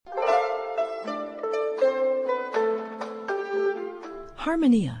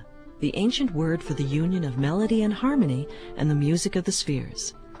Harmonia, the ancient word for the union of melody and harmony and the music of the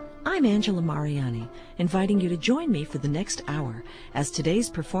spheres. I'm Angela Mariani, inviting you to join me for the next hour as today's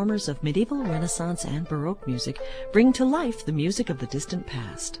performers of medieval, Renaissance, and Baroque music bring to life the music of the distant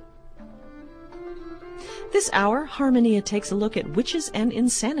past. This hour, Harmonia takes a look at witches and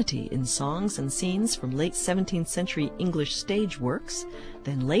insanity in songs and scenes from late 17th century English stage works.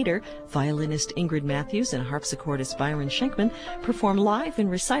 Then later, violinist Ingrid Matthews and harpsichordist Byron Schenkman perform live in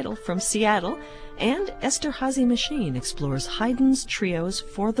recital from Seattle, and Esterhazy Machine explores Haydn's trios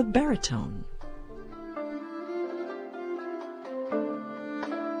for the baritone.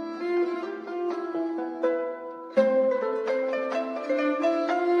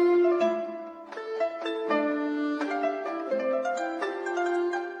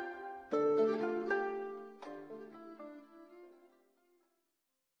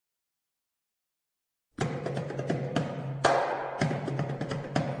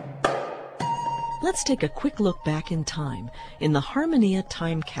 Let's take a quick look back in time in the Harmonia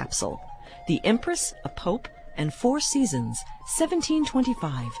time capsule. The Empress, a Pope, and 4 Seasons,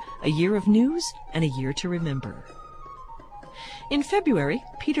 1725, a year of news and a year to remember. In February,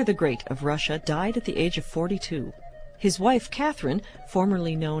 Peter the Great of Russia died at the age of 42. His wife Catherine,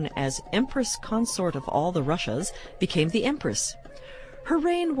 formerly known as Empress Consort of all the Russias, became the Empress. Her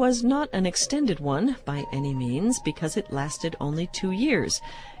reign was not an extended one by any means because it lasted only 2 years.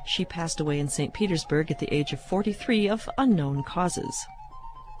 She passed away in St. Petersburg at the age of 43 of unknown causes.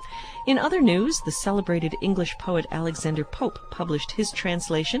 In other news, the celebrated English poet Alexander Pope published his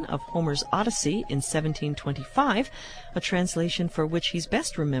translation of Homer's Odyssey in 1725, a translation for which he's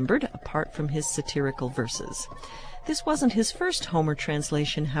best remembered apart from his satirical verses. This wasn't his first Homer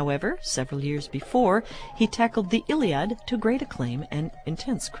translation, however. Several years before, he tackled the Iliad to great acclaim and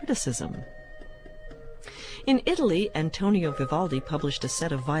intense criticism. In Italy, Antonio Vivaldi published a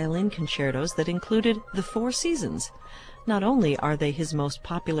set of violin concertos that included the 4 Seasons. Not only are they his most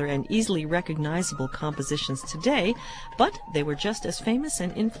popular and easily recognizable compositions today, but they were just as famous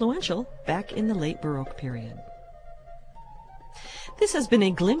and influential back in the late Baroque period. This has been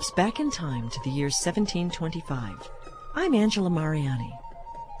a glimpse back in time to the year 1725. I'm Angela Mariani.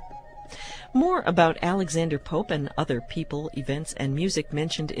 More about Alexander Pope and other people, events, and music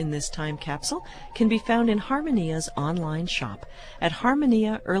mentioned in this time capsule can be found in Harmonia's online shop at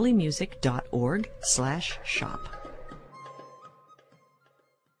harmoniaearlymusic.org/shop.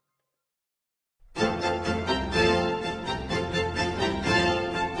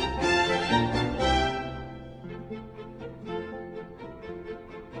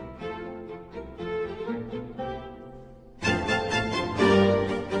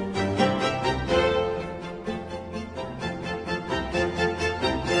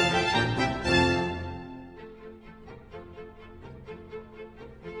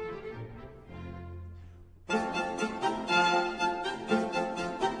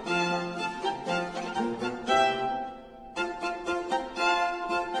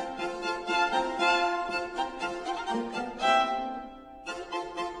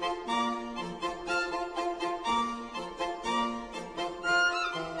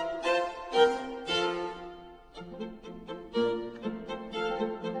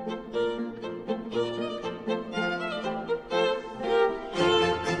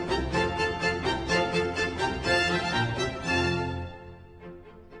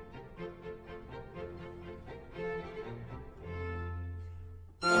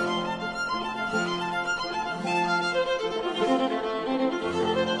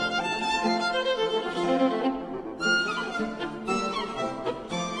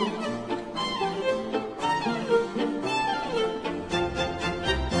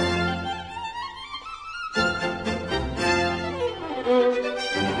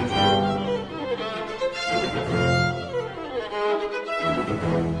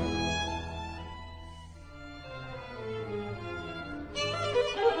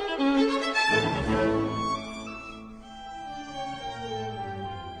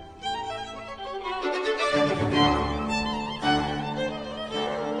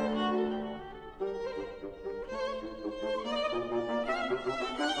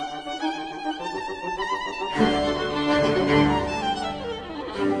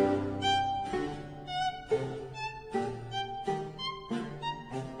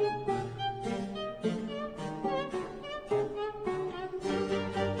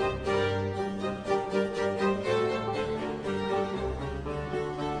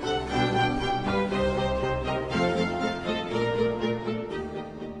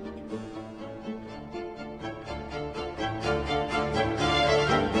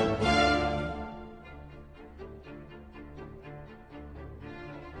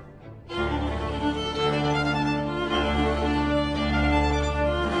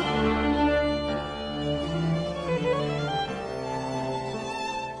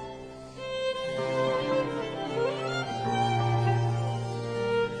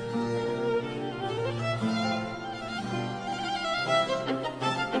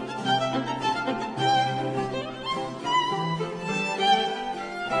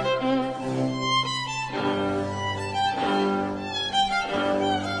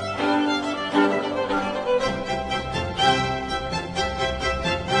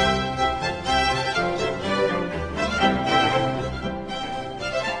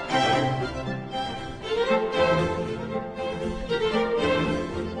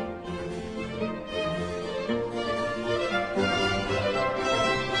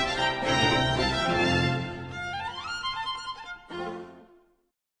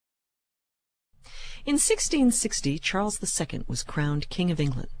 In 1660, Charles II was crowned King of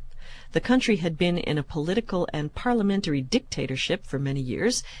England. The country had been in a political and parliamentary dictatorship for many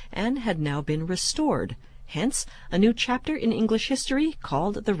years, and had now been restored, hence a new chapter in English history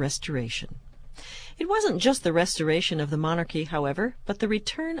called the Restoration. It wasn't just the restoration of the monarchy, however, but the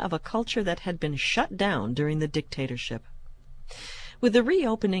return of a culture that had been shut down during the dictatorship. With the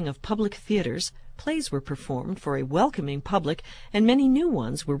reopening of public theaters, plays were performed for a welcoming public, and many new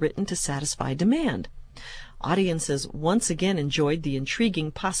ones were written to satisfy demand. Audiences once again enjoyed the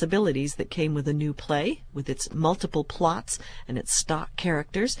intriguing possibilities that came with a new play, with its multiple plots and its stock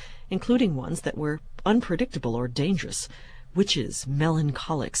characters, including ones that were unpredictable or dangerous: witches,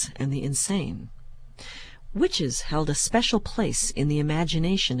 melancholics, and the insane. Witches held a special place in the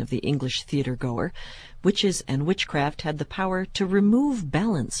imagination of the English theater-goer. Witches and witchcraft had the power to remove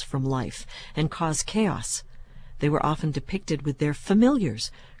balance from life and cause chaos. They were often depicted with their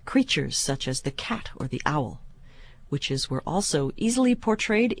familiars, creatures such as the cat or the owl. Witches were also easily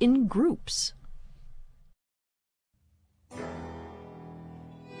portrayed in groups.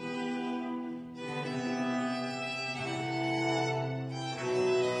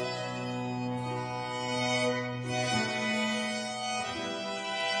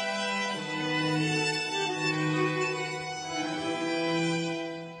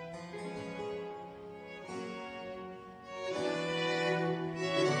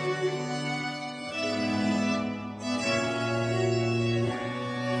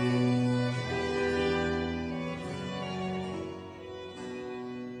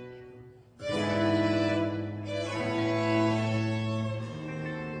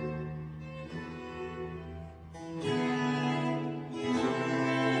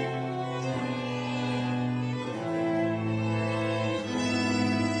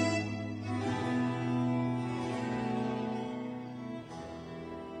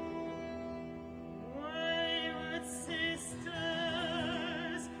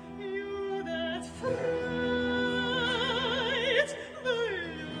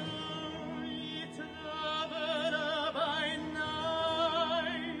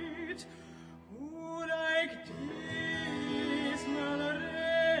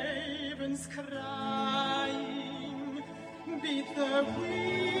 Crying, beat the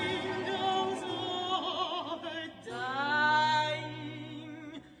windows of the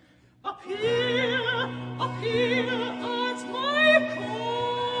dying. Appear at my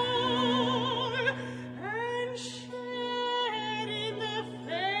call, and share in the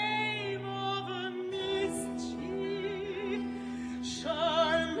fame of mischief.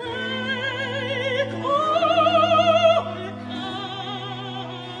 Shall make all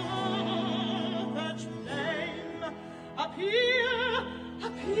Carthage flame. Appear,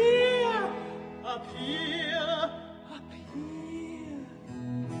 appear, appear, appear.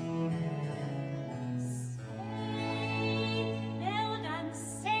 Say, Eldon,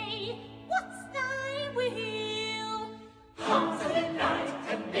 say, what's thy will? Haunted night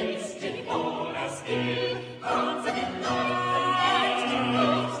and hasty all as ill. Haunted night and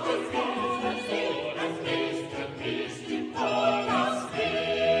hasty all as ill. As hasty all as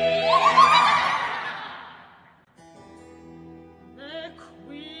ill. The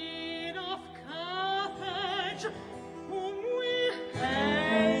Queen of Carthage, whom we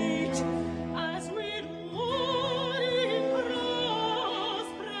hate, as we rule in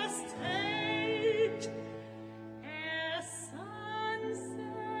prosperous state, ere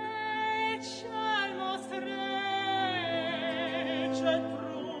sunset shall most wretched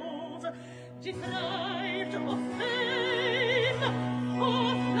prove, deprived of fame,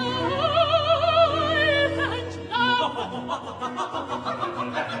 of life and love.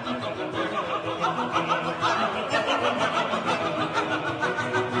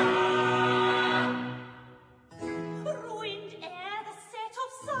 Ruined ere the set of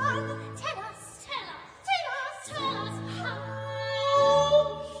sun. Tell us,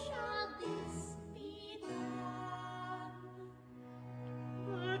 how shall this be done?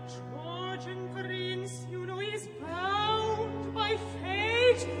 The Trojan prince, you know, is bound by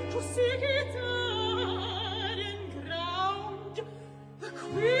fate to seek Italian ground. The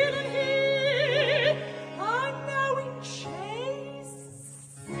Queen and he are now in chase.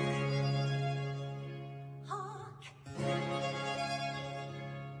 Hark,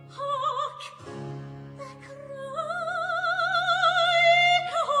 hark, the cry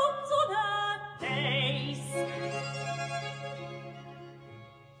comes on her face.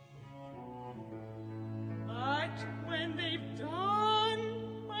 But when they've done,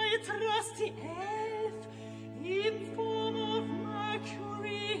 my trusty elf, in form of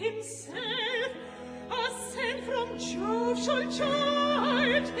Mercury himself, a sent from Jove shall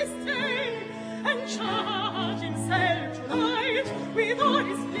chide his tale, and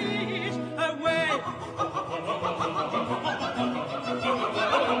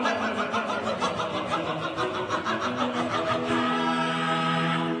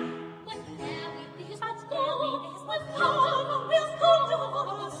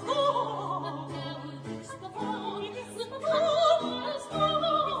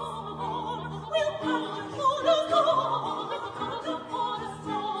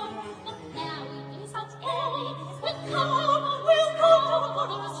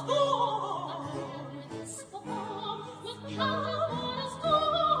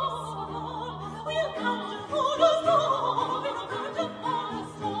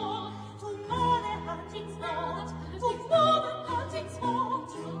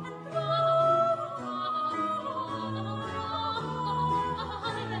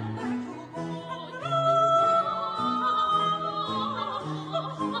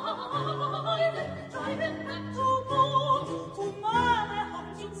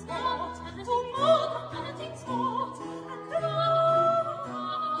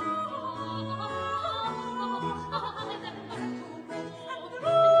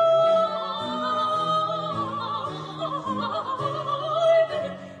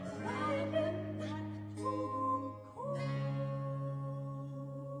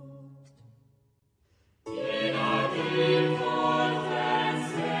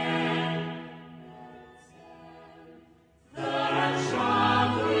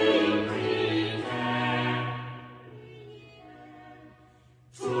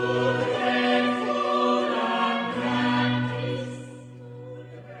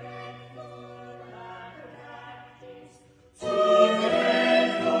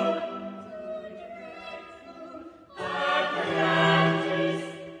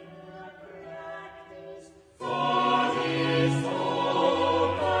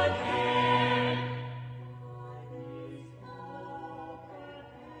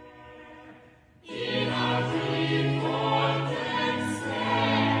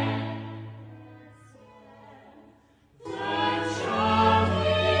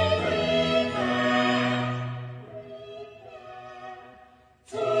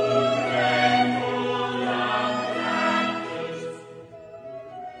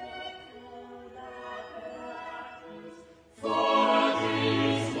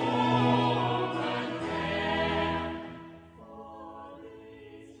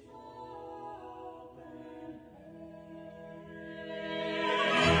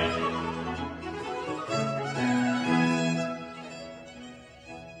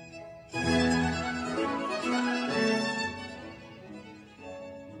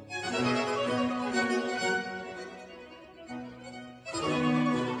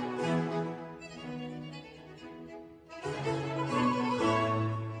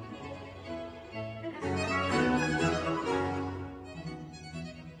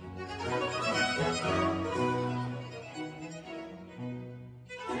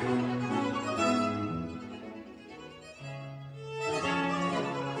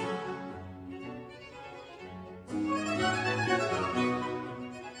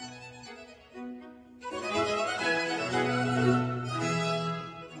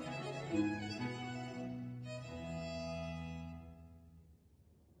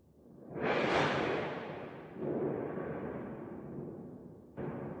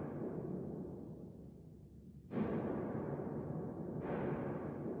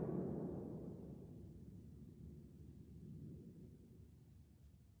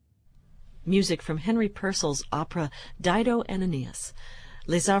music from Henry Purcell's opera Dido and Aeneas.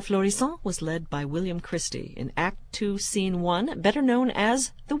 Les Arts Florissants was led by William Christie in Act 2, Scene 1, better known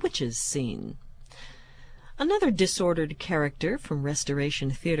as the Witches Scene. Another disordered character from Restoration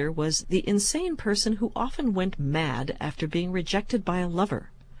Theatre was the insane person who often went mad after being rejected by a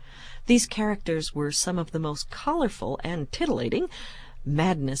lover. These characters were some of the most colorful and titillating.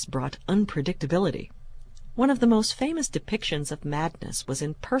 Madness brought unpredictability. One of the most famous depictions of madness was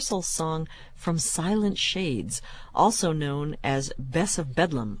in Purcell's song From Silent Shades, also known as Bess of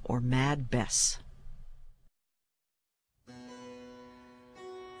Bedlam or Mad Bess.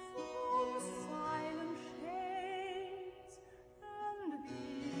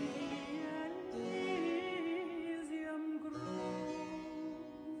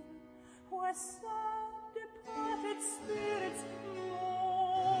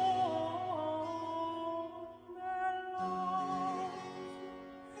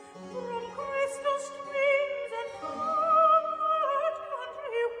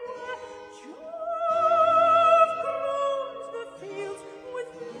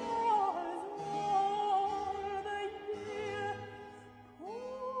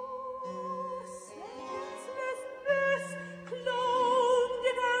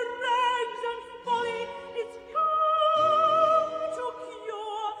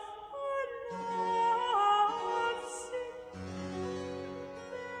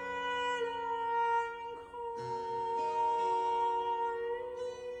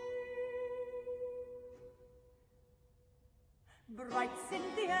 Bright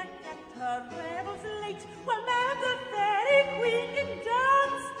Cynthia kept her revels late, while Mab the fairy queen did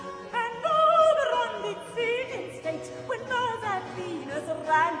dance, and Oberon did sit in state when Mars and Venus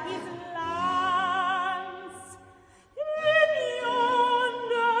ran his lance. In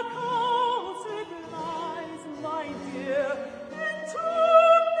yonder castle lies, my dear,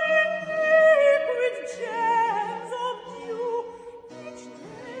 entombed in liquid gems of dew. Each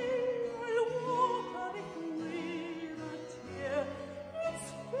day I'll water it with a tear. It's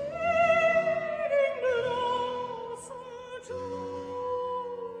fading blossom to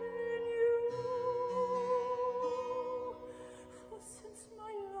renew. For since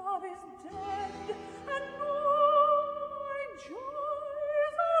my love is dead, and all my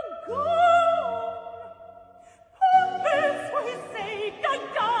joys are gone, Pompous for his sake a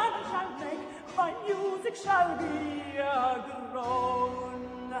garland shall make, my music shall be a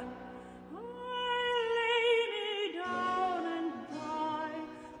groan. I'll lay me down and die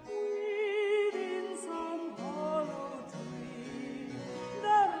within some hollow tree.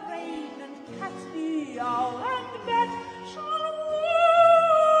 The rain and cat, the owl and bat shall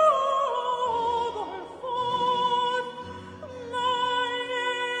warble forth my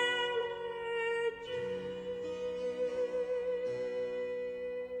elegy.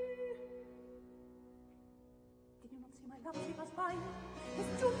 Did you not see my love as he passed by? His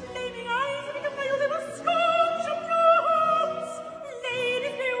two flaming eyes make a fire that will scorch up your hearts.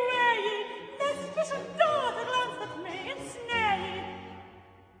 Ladies, beware ye, lest he should dart a glance that may ensnare ye.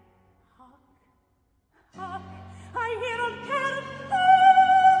 Hark, hark, I hear a cannon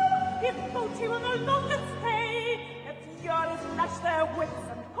fall. If both he will no longer stay, if furies lash their whips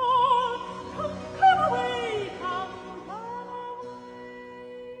and call, come, come away, come away.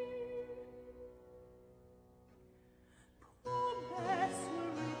 Poor Bess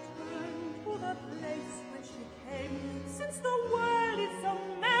will return to the place where she came. Since the world is so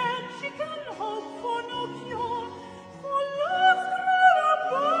mad, she can hope for no cure. For love's thrown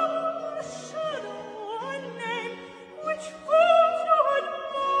above a shadow, a name which fools do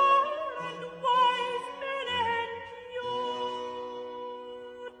admire and wise men endure.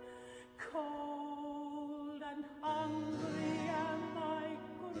 Cold and hungry am I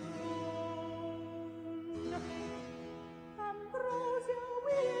grown. Ambrosia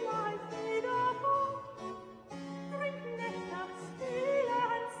will I feed upon, drink nectar still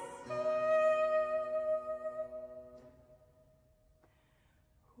and sweet.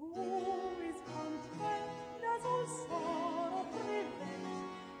 Who is content does all sorrow prevent,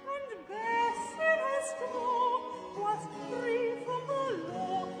 and Bess in her straw was free from the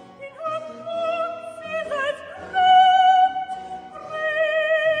law. In her thoughts is as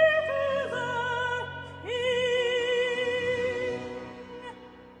great as a king.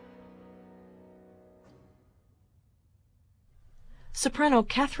 Soprano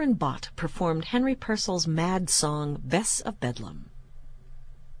Catherine Bott performed Henry Purcell's mad song Bess of Bedlam.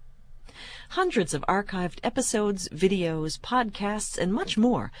 Hundreds of archived episodes, videos, podcasts, and much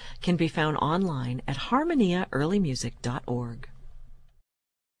more can be found online at harmoniaearlymusic.org.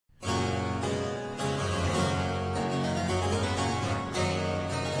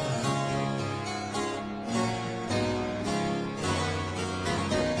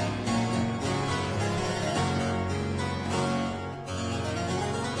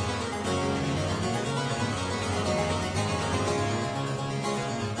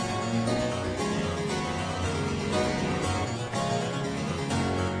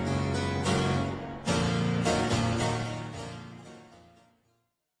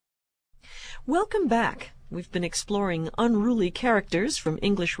 Welcome back. We've been exploring unruly characters from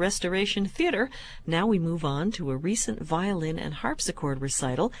English Restoration Theatre. Now we move on to a recent violin and harpsichord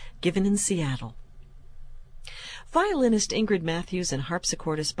recital given in Seattle. Violinist Ingrid Matthews and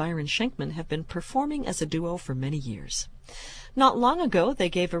harpsichordist Byron Schenkman have been performing as a duo for many years. Not long ago, they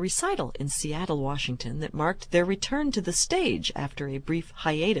gave a recital in Seattle, Washington that marked their return to the stage after a brief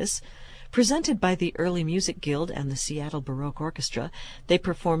hiatus. Presented by the Early Music Guild and the Seattle Baroque Orchestra, they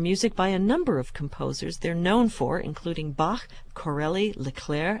perform music by a number of composers they're known for, including Bach, Corelli,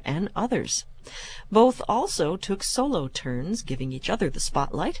 Leclerc, and others. Both also took solo turns, giving each other the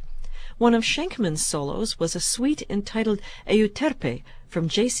spotlight. One of Schenkman's solos was a suite entitled Euterpe from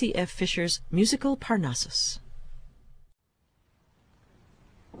J.C.F. Fischer's musical Parnassus.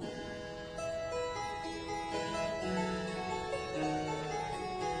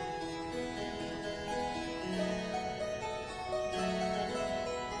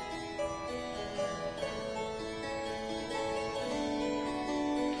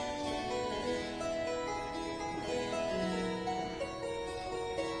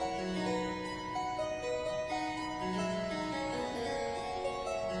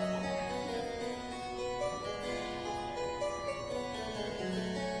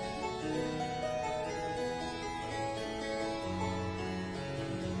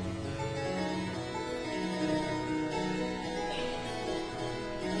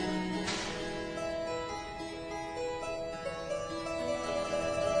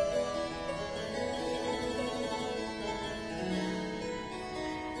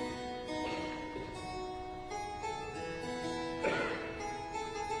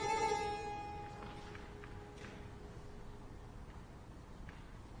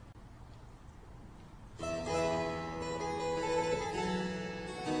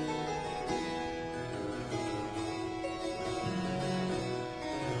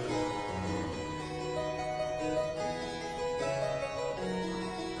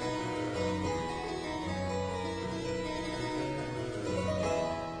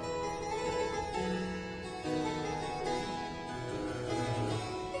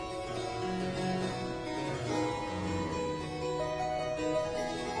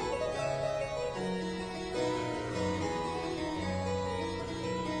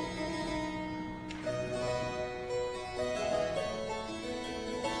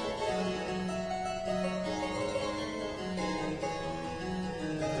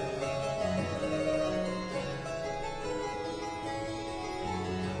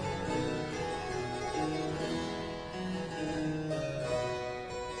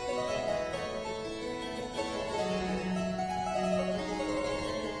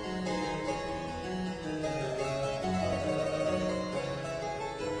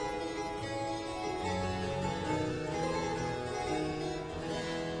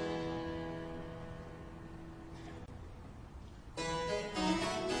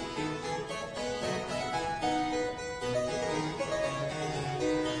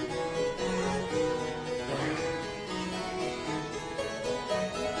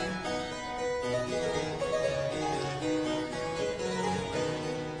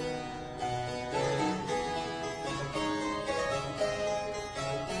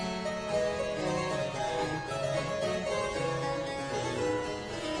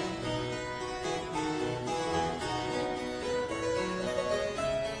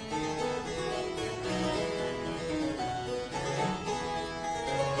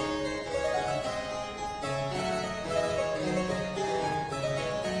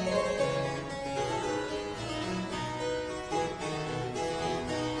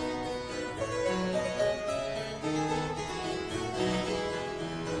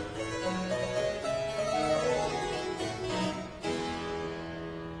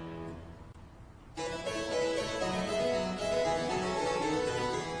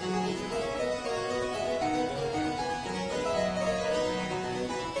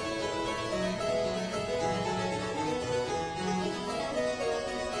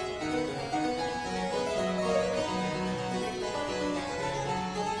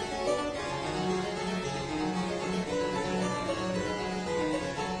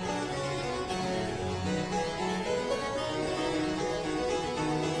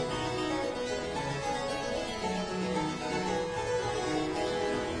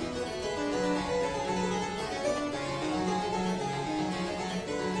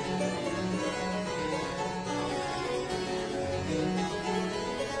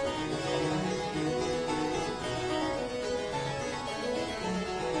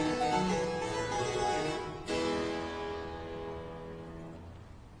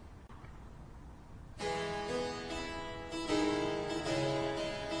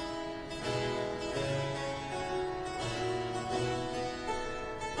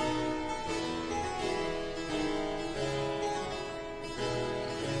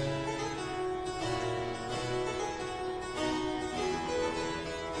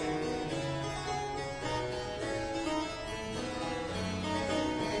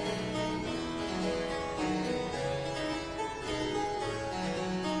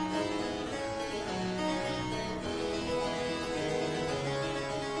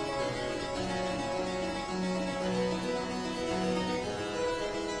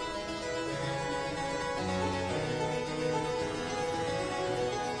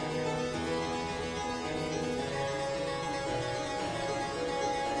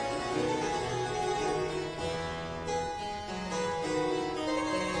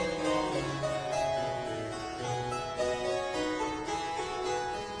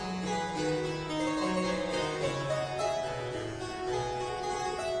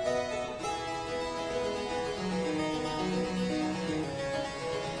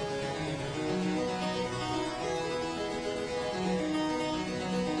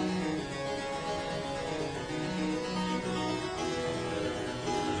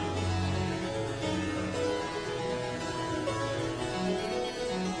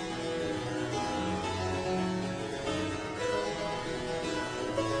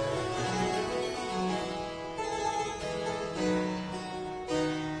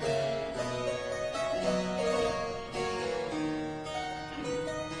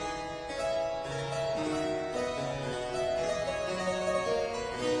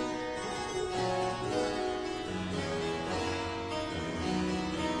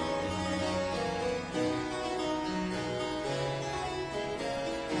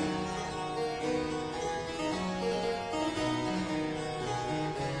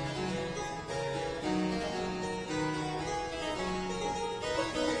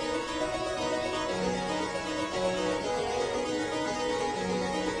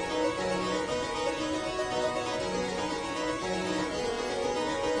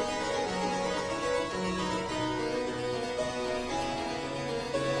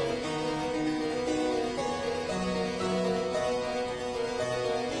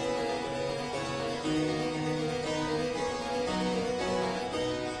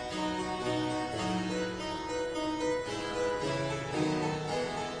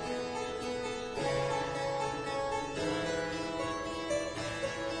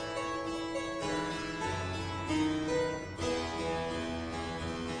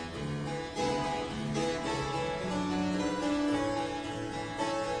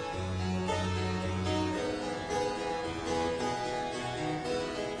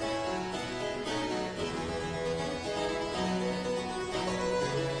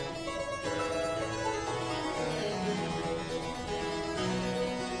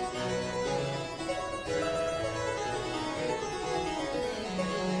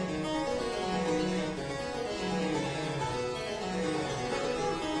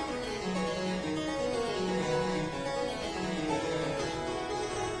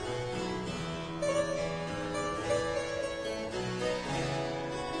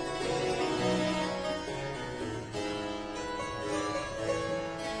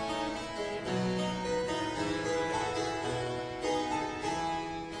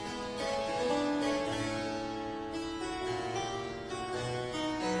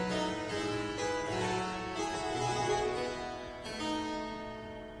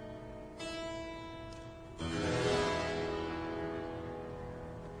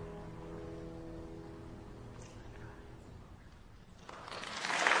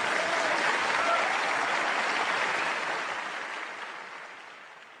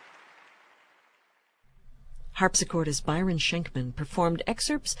 Harpsichordist Byron Schenkman performed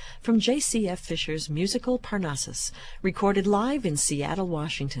excerpts from J.C.F. Fisher's musical Parnassus, recorded live in Seattle,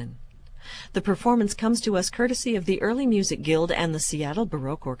 Washington. The performance comes to us courtesy of the Early Music Guild and the Seattle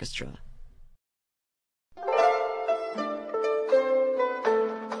Baroque Orchestra.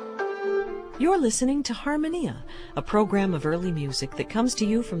 You're listening to Harmonia, a program of early music that comes to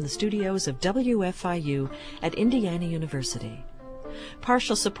you from the studios of WFIU at Indiana University.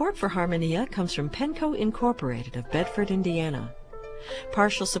 Partial support for Harmonia comes from Penco Incorporated of Bedford, Indiana.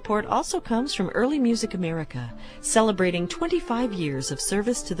 Partial support also comes from Early Music America, celebrating 25 years of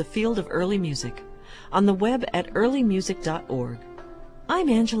service to the field of early music, on the web at earlymusic.org. I'm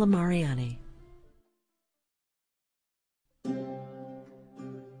Angela Mariani.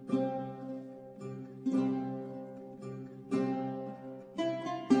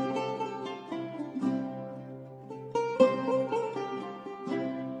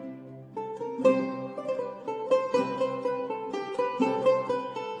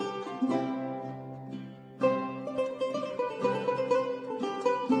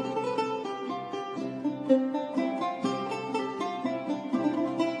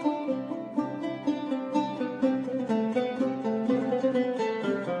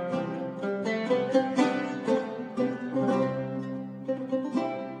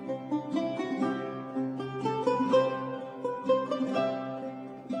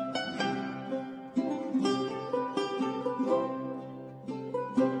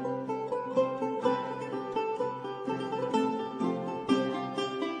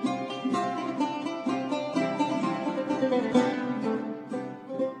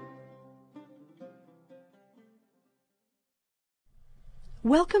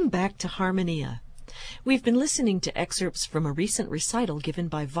 Welcome back to Harmonia. We've been listening to excerpts from a recent recital given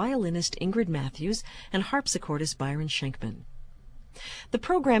by violinist Ingrid Matthews and harpsichordist Byron Schenkman. The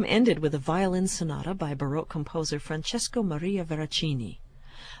program ended with a violin sonata by Baroque composer Francesco Maria Veracini.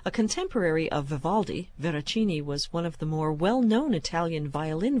 A contemporary of Vivaldi, Veracini was one of the more well-known Italian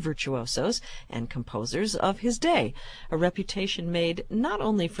violin virtuosos and composers of his day, a reputation made not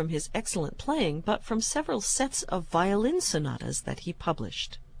only from his excellent playing, but from several sets of violin sonatas that he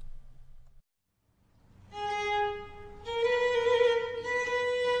published.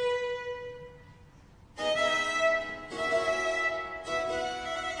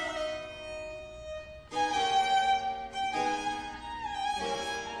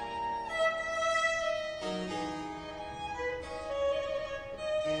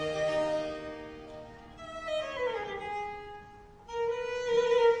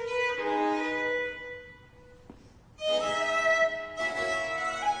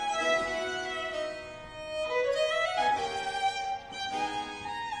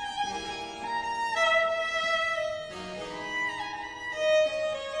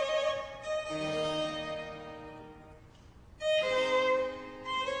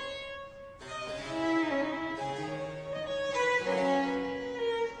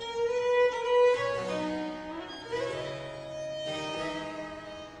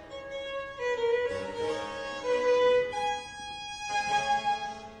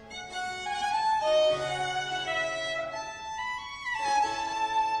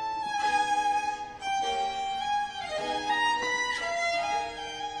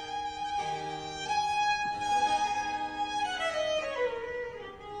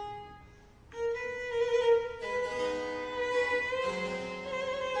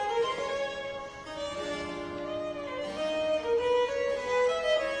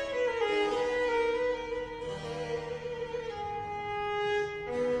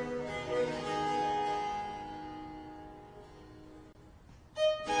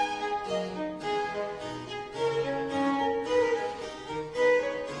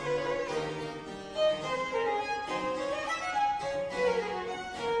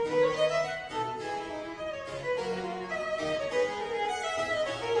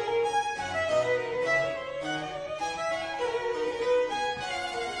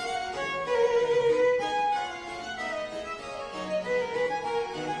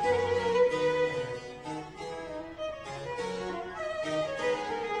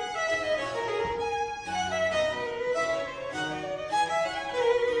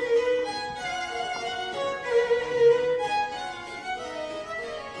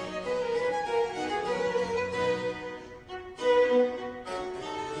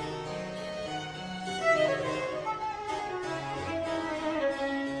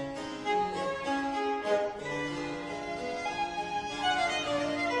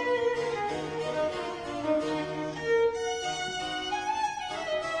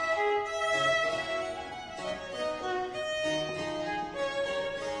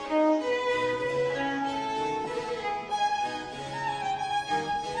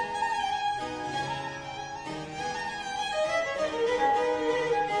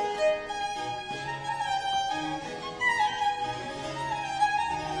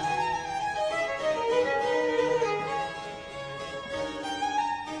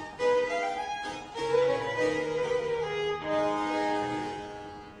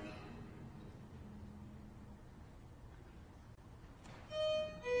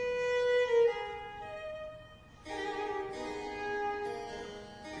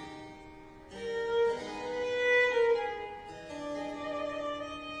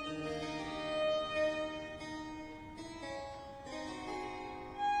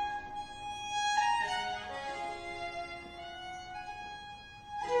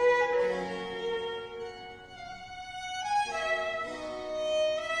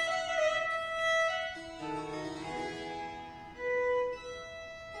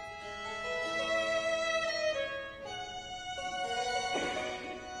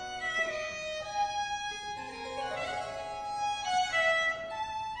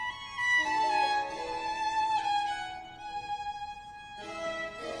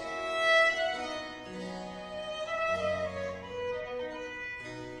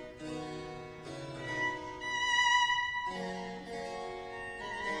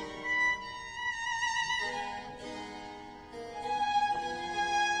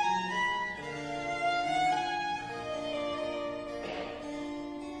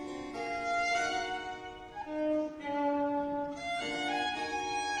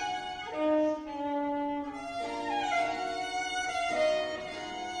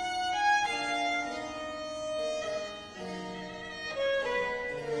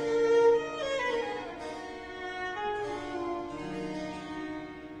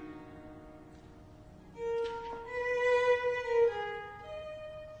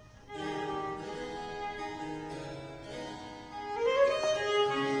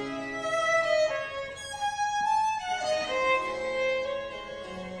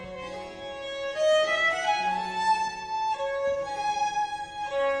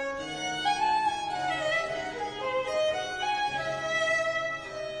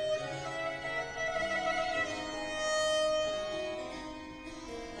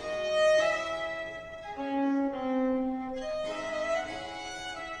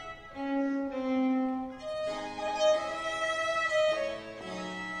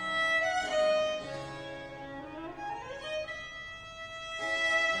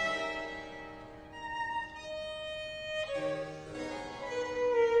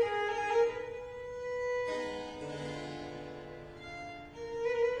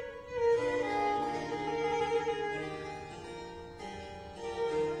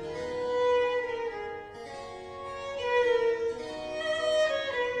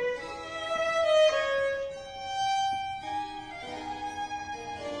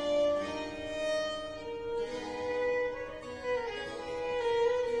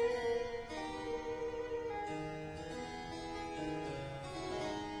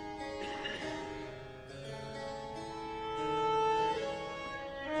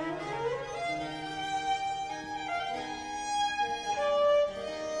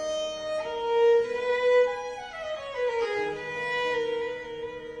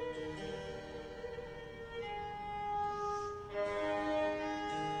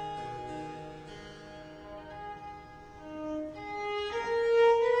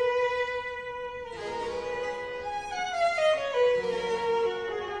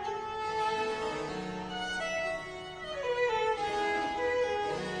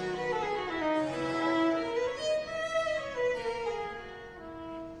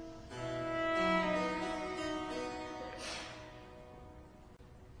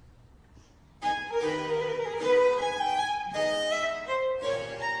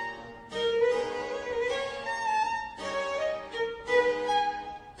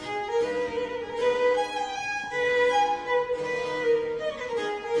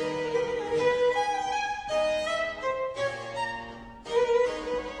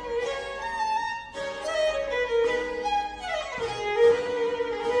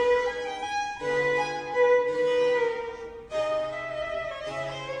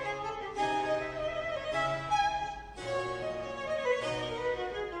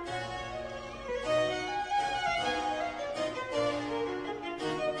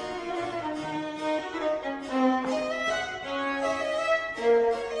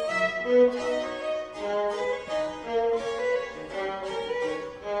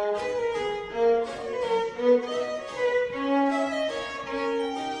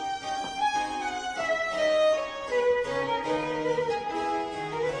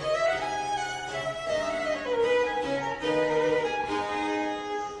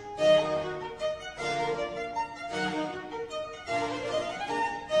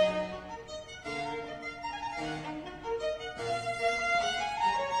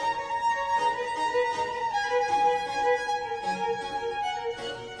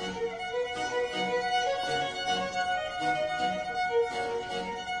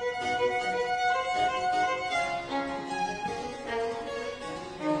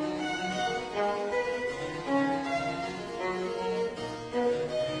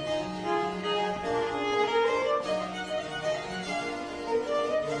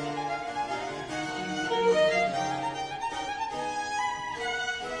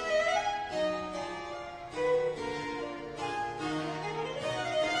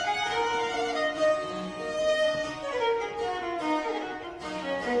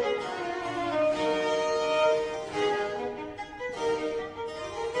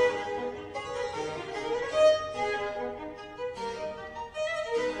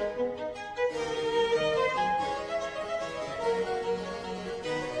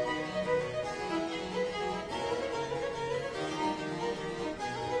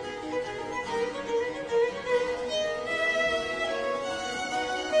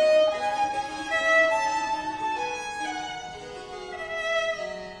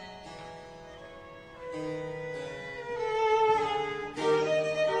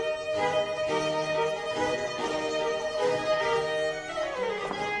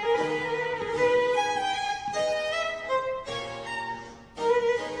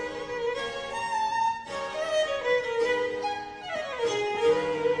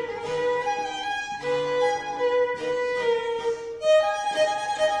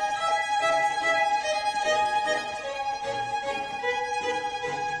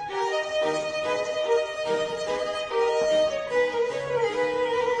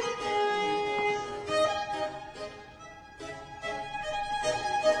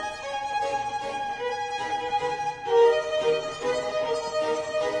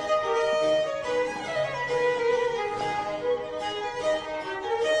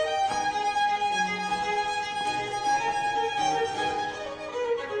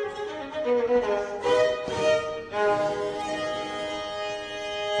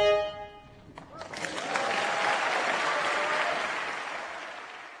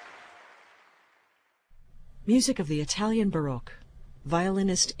 Music of the Italian Baroque.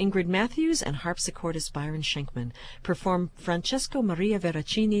 Violinist Ingrid Matthews and harpsichordist Byron Schenkman perform Francesco Maria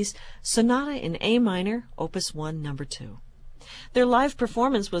Veracini's Sonata in A minor, Opus 1, No. 2. Their live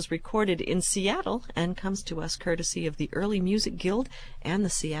performance was recorded in Seattle and comes to us courtesy of the Early Music Guild and the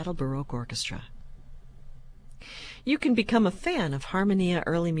Seattle Baroque Orchestra. You can become a fan of Harmonia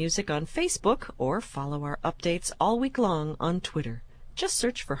Early Music on Facebook or follow our updates all week long on Twitter. Just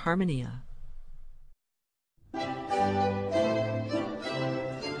search for Harmonia.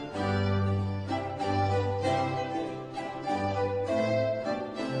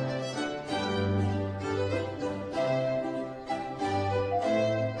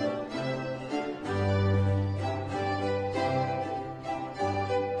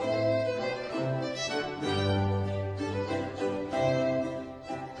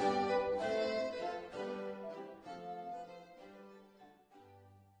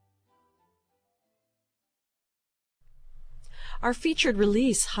 Our featured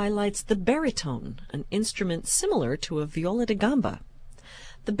release highlights the baritone, an instrument similar to a viola da gamba.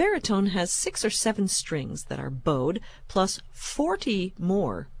 The baritone has 6 or 7 strings that are bowed, plus 40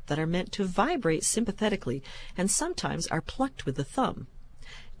 more that are meant to vibrate sympathetically and sometimes are plucked with the thumb.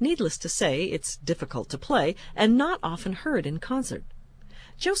 Needless to say, it's difficult to play and not often heard in concert.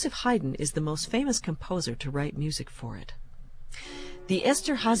 Joseph Haydn is the most famous composer to write music for it. The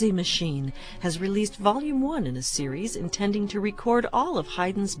Esterhazy Machine has released Volume 1 in a series intending to record all of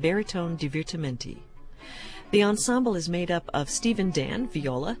Haydn's baritone divertimenti. The ensemble is made up of Stephen Dan,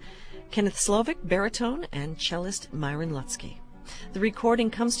 viola, Kenneth Slovic, baritone, and cellist Myron Lutzke. The recording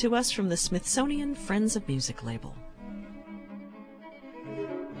comes to us from the Smithsonian Friends of Music label.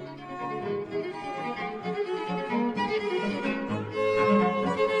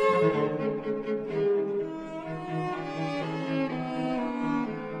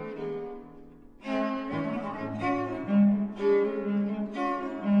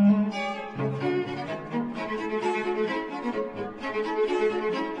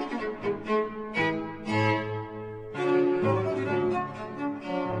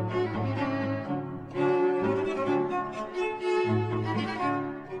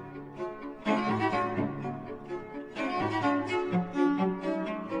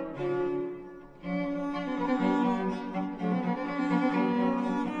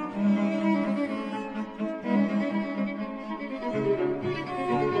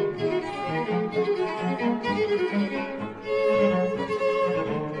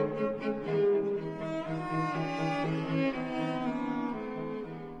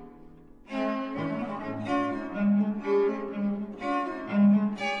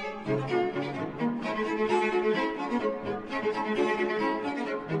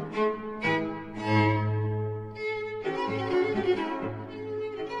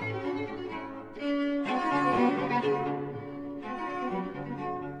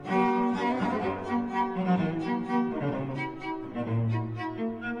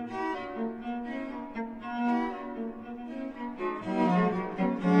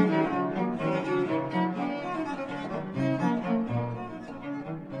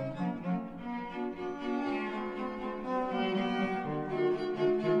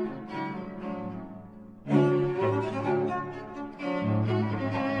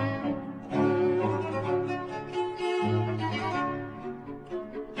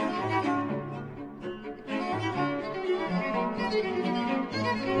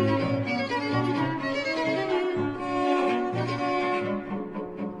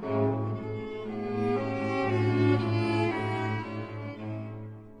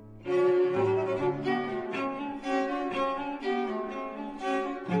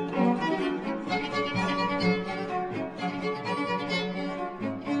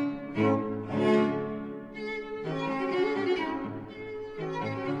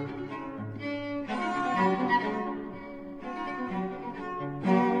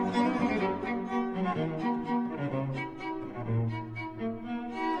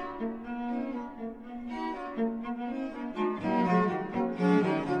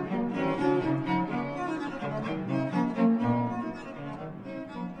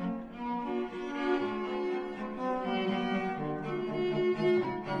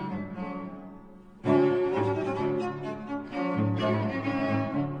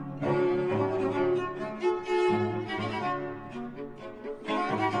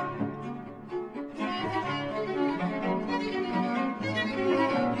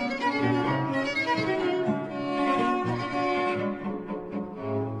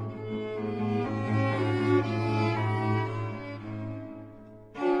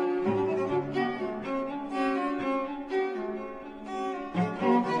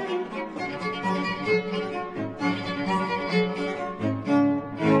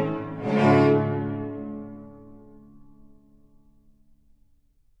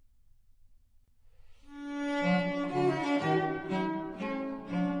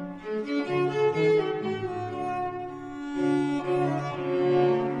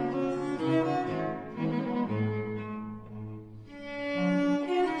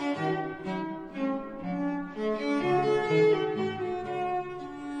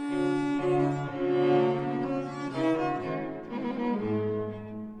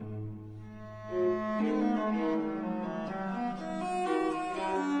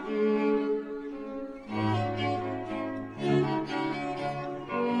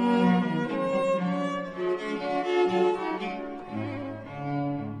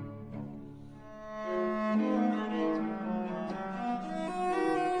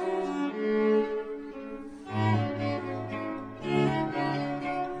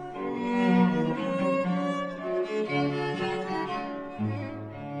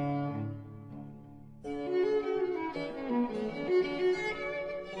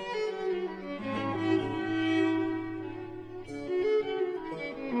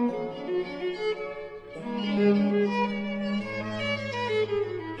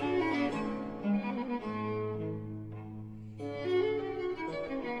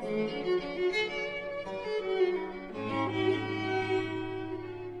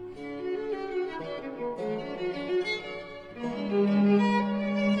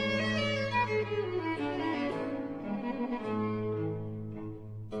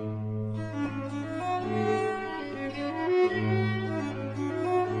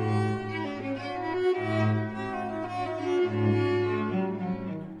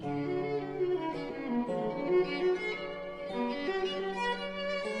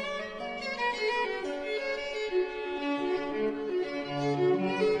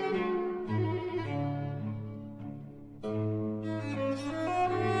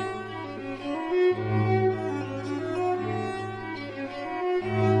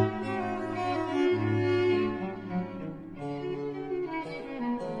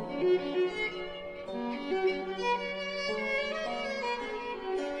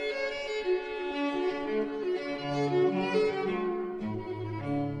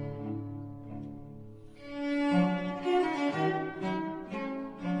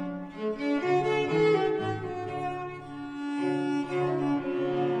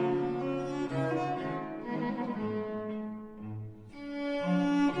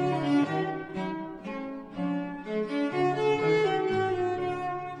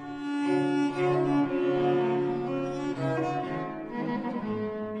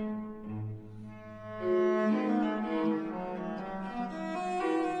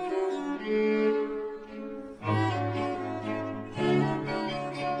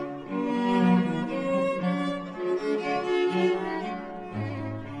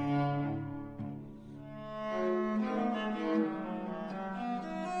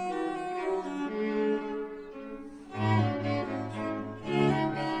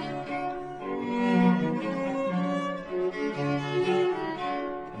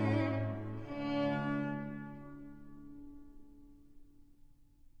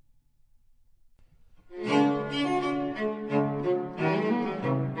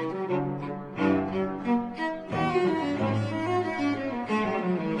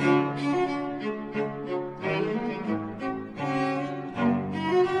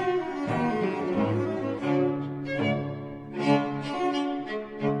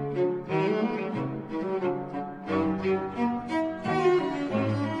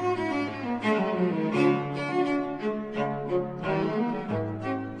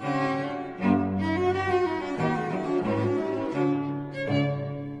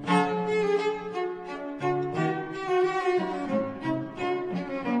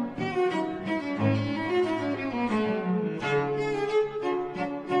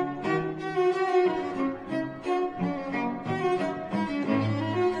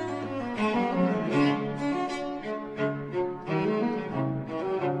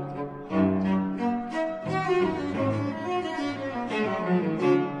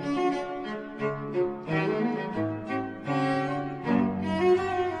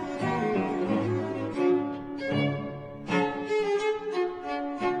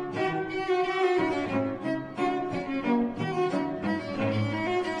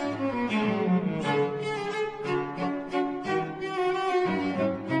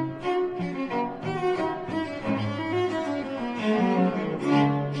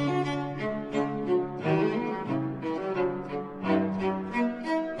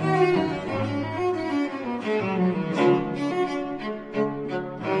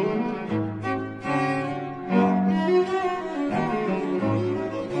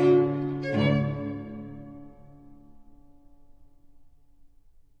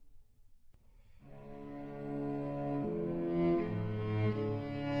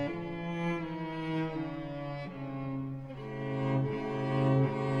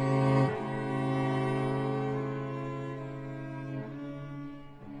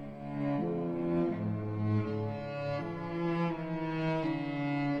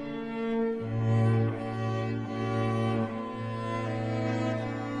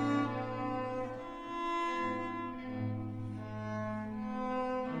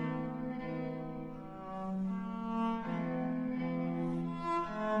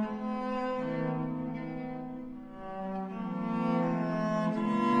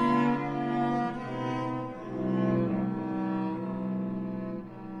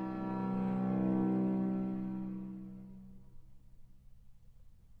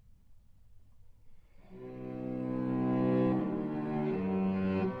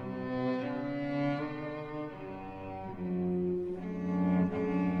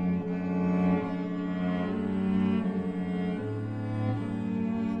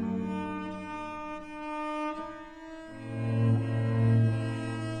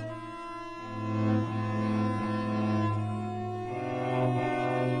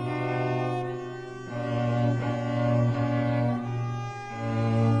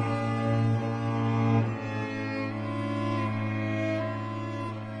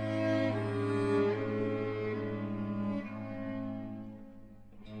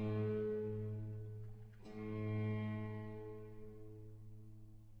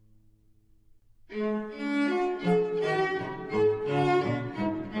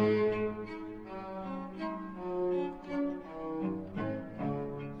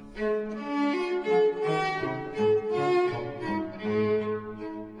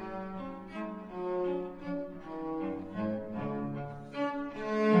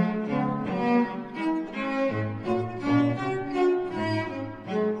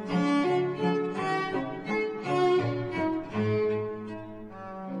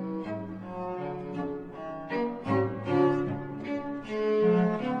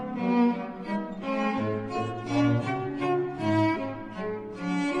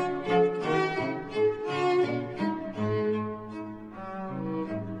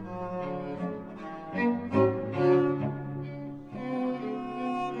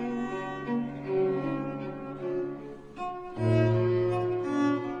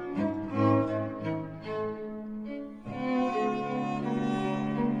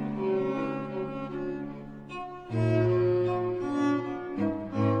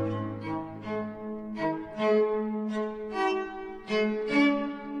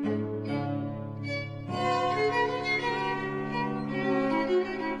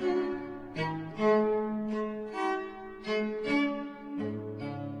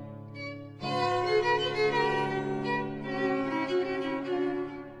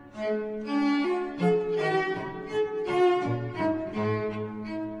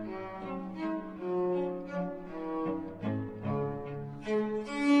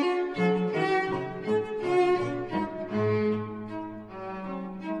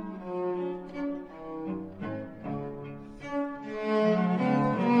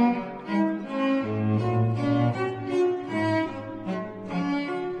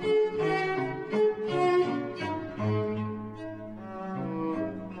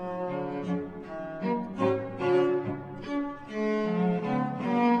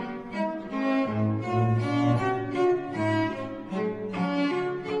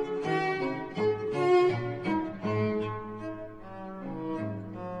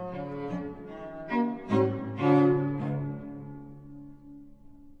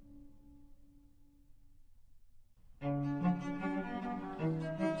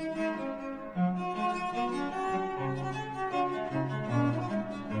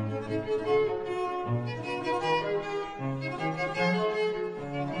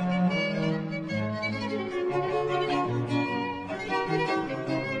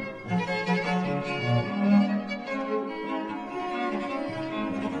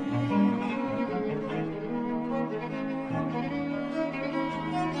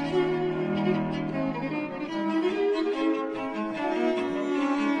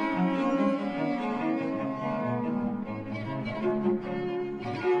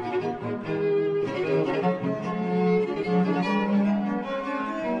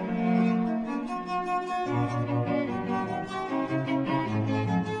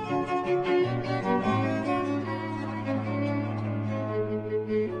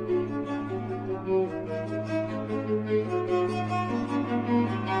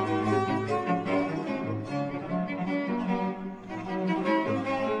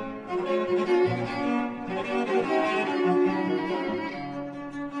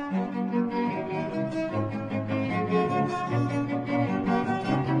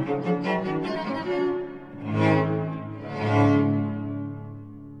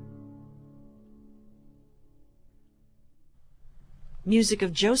 Music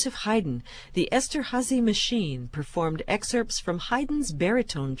of Joseph Haydn, the Esterházy Machine performed excerpts from Haydn's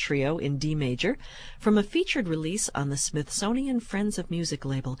baritone trio in D major from a featured release on the Smithsonian Friends of Music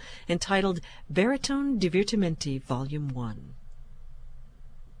label entitled Baritone Divertimenti Volume 1.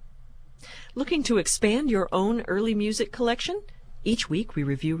 Looking to expand your own early music collection? Each week we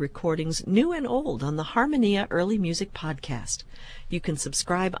review recordings new and old on the Harmonia Early Music Podcast. You can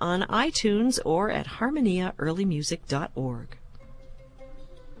subscribe on iTunes or at harmoniaearlymusic.org.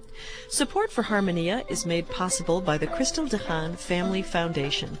 Support for Harmonia is made possible by the Crystal DeHaan Family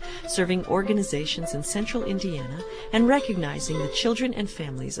Foundation, serving organizations in central Indiana and recognizing the children and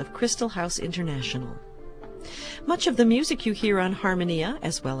families of Crystal House International. Much of the music you hear on Harmonia,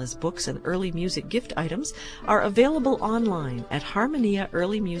 as well as books and early music gift items, are available online at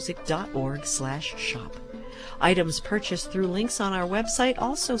harmoniaearlymusic.org/shop. Items purchased through links on our website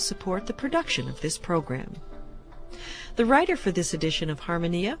also support the production of this program. The writer for this edition of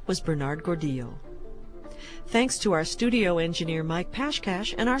Harmonia was Bernard Gordillo. Thanks to our studio engineer Mike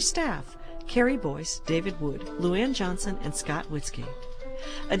Pashkash and our staff, Carrie Boyce, David Wood, Luann Johnson, and Scott Witzke.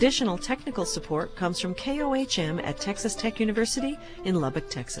 Additional technical support comes from KOHM at Texas Tech University in Lubbock,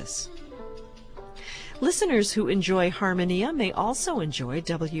 Texas. Listeners who enjoy Harmonia may also enjoy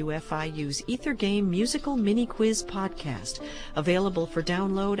WFIU's Ether Game Musical Mini Quiz podcast, available for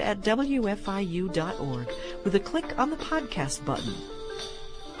download at WFIU.org with a click on the podcast button.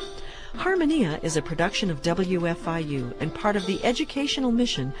 Harmonia is a production of WFIU and part of the educational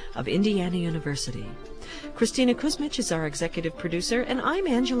mission of Indiana University. Christina Kuzmich is our executive producer, and I'm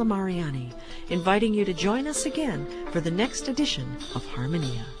Angela Mariani, inviting you to join us again for the next edition of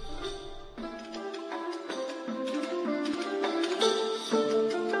Harmonia.